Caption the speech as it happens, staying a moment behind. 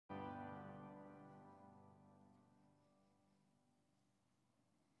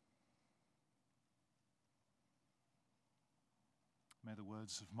May the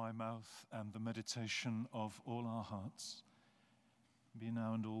words of my mouth and the meditation of all our hearts be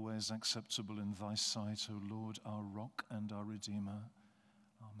now and always acceptable in thy sight, O Lord, our rock and our Redeemer.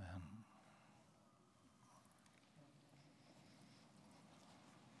 Amen.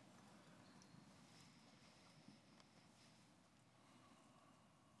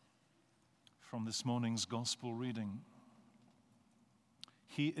 From this morning's gospel reading,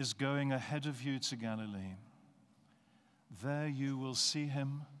 he is going ahead of you to Galilee. There you will see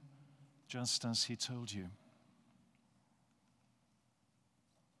him just as he told you.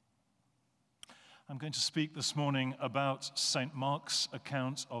 I'm going to speak this morning about St. Mark's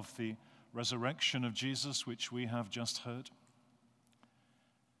account of the resurrection of Jesus, which we have just heard.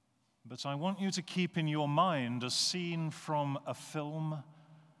 But I want you to keep in your mind a scene from a film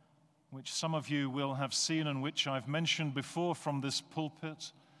which some of you will have seen and which I've mentioned before from this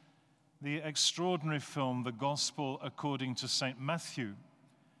pulpit, the extraordinary film, The Gospel According to St. Matthew,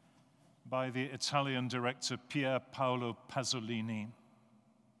 by the Italian director Pier Paolo Pasolini.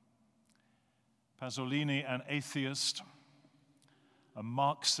 Pasolini, an atheist, a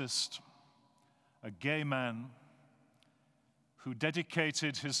Marxist, a gay man who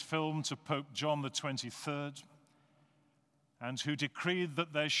dedicated his film to Pope John the 23rd and who decreed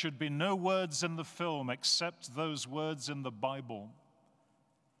that there should be no words in the film except those words in the Bible.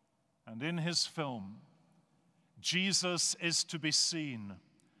 And in his film, Jesus is to be seen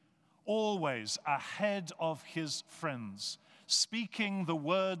always ahead of his friends, speaking the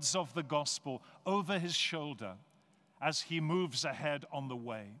words of the gospel over his shoulder as he moves ahead on the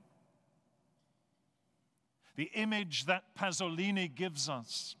way. The image that Pasolini gives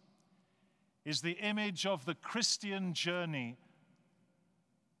us is the image of the Christian journey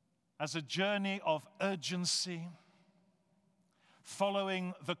as a journey of urgency,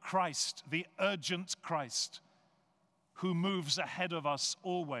 following the Christ, the urgent Christ, who moves ahead of us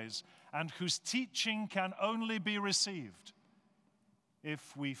always and whose teaching can only be received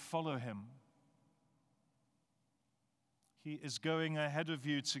if we follow him. He is going ahead of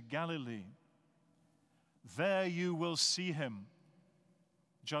you to Galilee. There you will see him,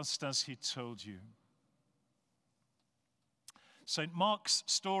 just as he told you. St. Mark's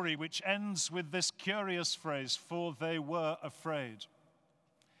story, which ends with this curious phrase, "for they were afraid."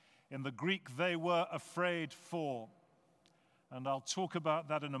 In the Greek, they were afraid for. And I'll talk about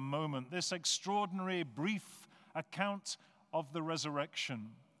that in a moment. This extraordinary, brief account of the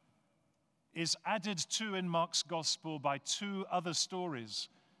resurrection is added to in Mark's gospel by two other stories.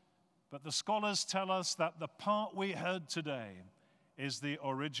 But the scholars tell us that the part we heard today is the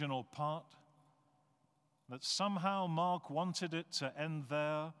original part, that somehow Mark wanted it to end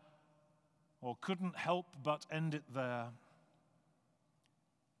there or couldn't help but end it there.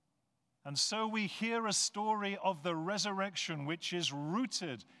 And so we hear a story of the resurrection which is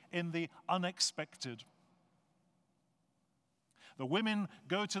rooted in the unexpected. The women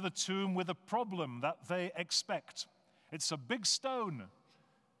go to the tomb with a problem that they expect. It's a big stone.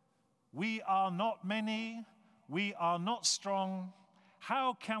 We are not many. We are not strong.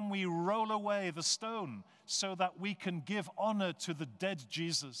 How can we roll away the stone so that we can give honor to the dead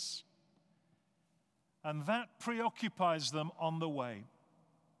Jesus? And that preoccupies them on the way.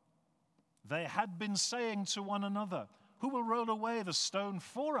 They had been saying to one another, "Who will roll away the stone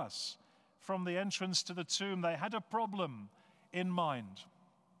for us from the entrance to the tomb?" They had a problem in mind.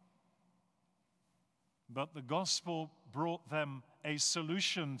 But the gospel brought them a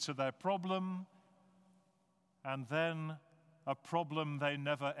solution to their problem, and then a problem they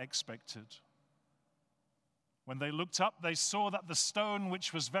never expected. When they looked up, they saw that the stone,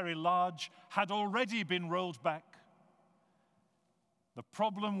 which was very large, had already been rolled back. The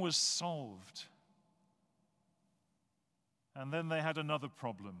problem was solved. And then they had another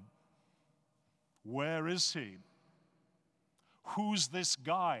problem. Where is he? Who's this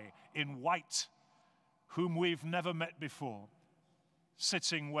guy in white whom we've never met before,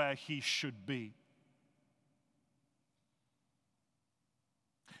 sitting where he should be?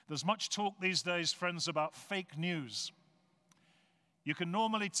 There's much talk these days, friends, about fake news. You can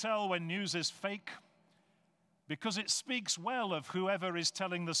normally tell when news is fake because it speaks well of whoever is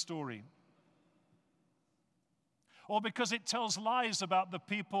telling the story, or because it tells lies about the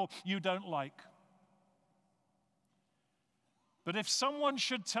people you don't like. But if someone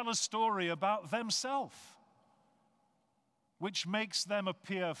should tell a story about themselves, which makes them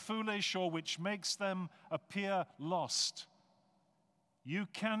appear foolish or which makes them appear lost, you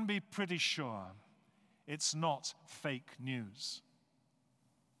can be pretty sure it's not fake news.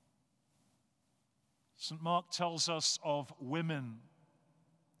 St. Mark tells us of women,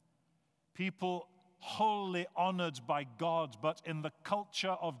 people wholly honored by God, but in the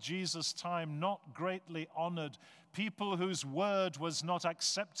culture of Jesus' time, not greatly honored. People whose word was not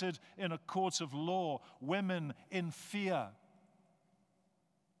accepted in a court of law. Women in fear.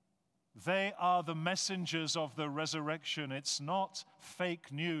 They are the messengers of the resurrection. It's not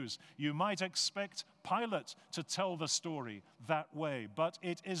fake news. You might expect Pilate to tell the story that way, but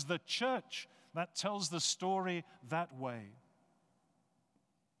it is the church that tells the story that way.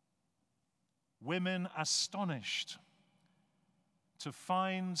 Women astonished to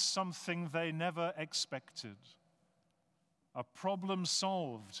find something they never expected. A problem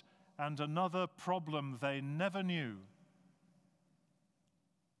solved and another problem they never knew.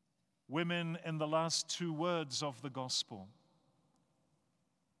 Women in the last two words of the gospel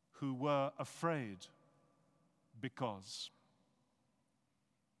who were afraid because.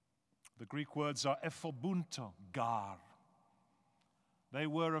 The Greek words are ephobunto, gar. They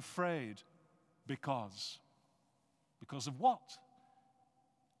were afraid because. Because of what?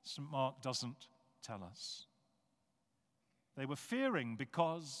 St. Mark doesn't tell us. They were fearing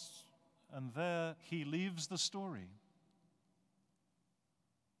because, and there he leaves the story.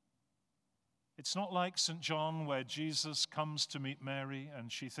 It's not like St. John where Jesus comes to meet Mary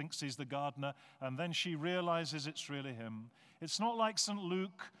and she thinks he's the gardener and then she realizes it's really him. It's not like St.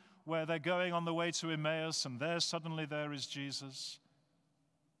 Luke where they're going on the way to Emmaus and suddenly there is Jesus.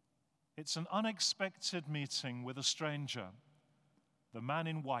 It's an unexpected meeting with a stranger, the man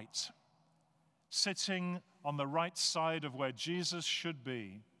in white, sitting on the right side of where Jesus should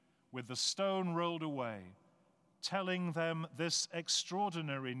be, with the stone rolled away, telling them this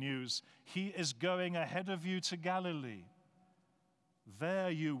extraordinary news. He is going ahead of you to Galilee. There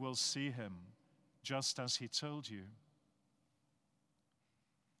you will see him, just as he told you.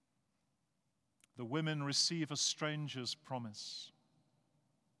 The women receive a stranger's promise.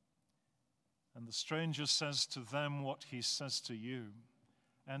 And the stranger says to them what he says to you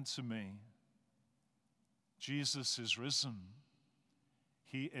and to me. Jesus is risen.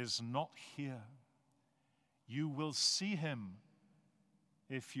 He is not here. You will see him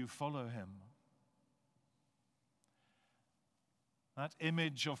if you follow him. That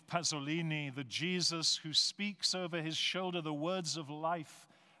image of Pasolini, the Jesus who speaks over his shoulder the words of life,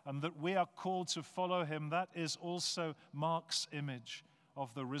 and that we are called to follow him, that is also Mark's image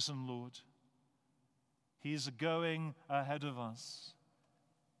of the risen Lord. He's going ahead of us.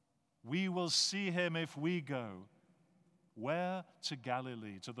 We will see him if we go. Where? To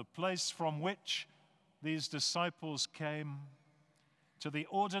Galilee, to the place from which these disciples came, to the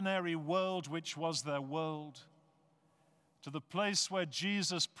ordinary world which was their world, to the place where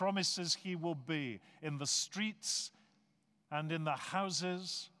Jesus promises he will be, in the streets and in the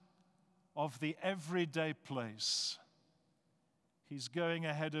houses of the everyday place. He's going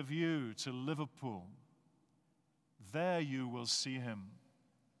ahead of you to Liverpool. There you will see him,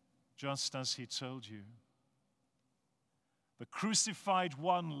 just as he told you. The crucified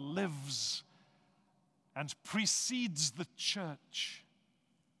one lives and precedes the church,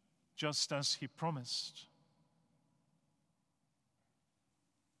 just as he promised.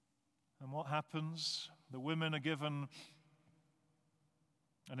 And what happens? The women are given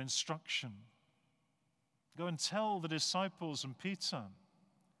an instruction. Go and tell the disciples and Peter.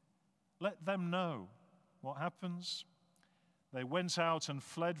 Let them know. What happens? They went out and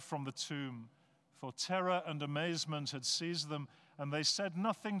fled from the tomb, for terror and amazement had seized them, and they said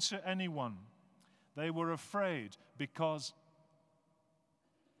nothing to anyone. They were afraid because,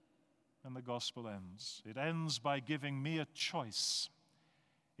 and the gospel ends. It ends by giving me a choice.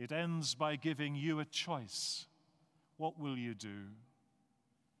 It ends by giving you a choice. What will you do?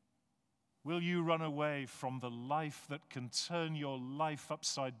 Will you run away from the life that can turn your life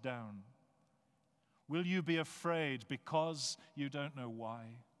upside down? Will you be afraid because you don't know why?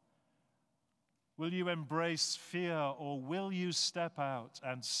 Will you embrace fear, or will you step out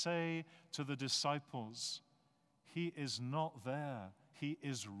and say to the disciples, he is not there, he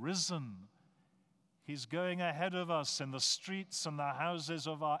is risen. He's going ahead of us in the streets and the houses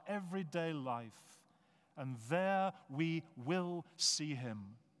of our everyday life, and there we will see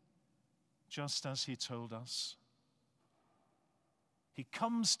him, just as he told us. He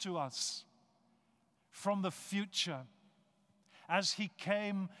comes to us from the future. As he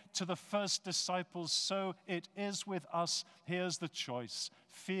came to the first disciples, so it is with us. Here's the choice: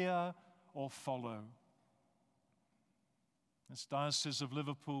 fear or follow. As Diocese of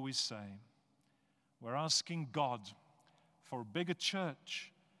Liverpool, we say, we're asking God for a bigger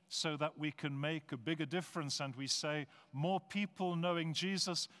church so that we can make a bigger difference. And we say, more people knowing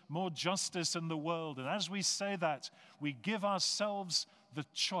Jesus, more justice in the world. And as we say that, we give ourselves the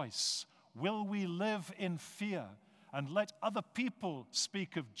choice. Will we live in fear and let other people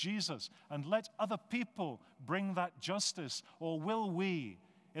speak of Jesus and let other people bring that justice? Or will we,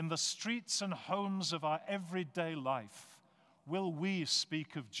 in the streets and homes of our everyday life, will we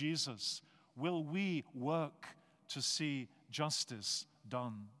speak of Jesus? Will we work to see justice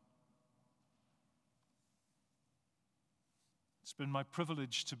done? It's been my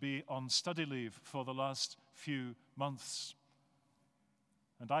privilege to be on study leave for the last few months.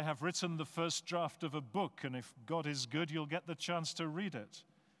 And I have written the first draft of a book, and if God is good, you'll get the chance to read it.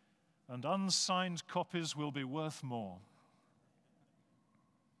 And unsigned copies will be worth more.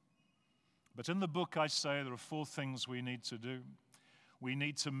 But in the book, I say there are 4 things we need to do. We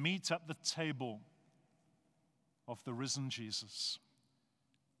need to meet at the table of the risen Jesus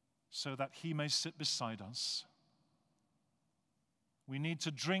so that he may sit beside us. We need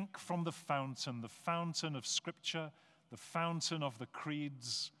to drink from the fountain of Scripture, the fountain of the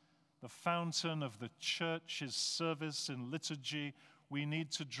creeds, the fountain of the church's service in liturgy. We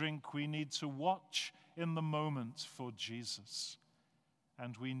need to drink, we need to watch in the moment for Jesus,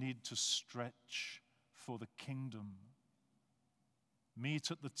 and we need to stretch for the kingdom.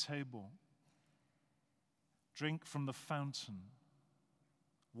 Meet at the table, drink from the fountain,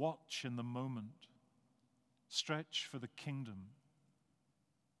 watch in the moment, stretch for the kingdom.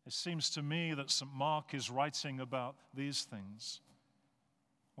 It seems to me that St. Mark is writing about these things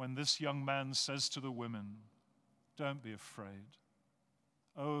when this young man says to the women, "Don't be afraid.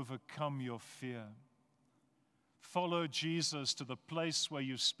 Overcome your fear. Follow Jesus to the place where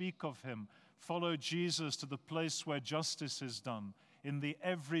you speak of him. Follow Jesus to the place where justice is done. In the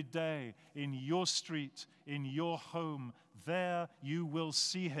everyday, in your street, in your home, there you will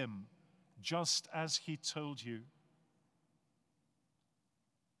see him, just as he told you."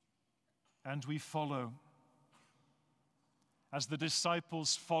 And we follow, as the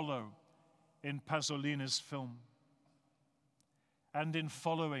disciples follow in Pasolini's film. And in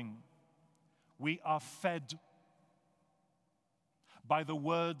following, we are fed by the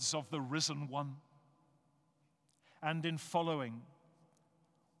words of the risen one. And in following,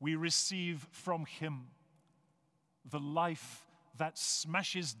 we receive from him the life that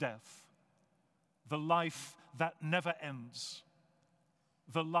smashes death, the life that never ends,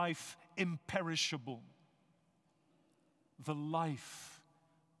 the life imperishable, the life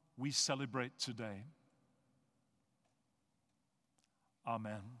we celebrate today.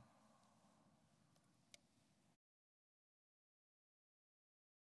 Amen.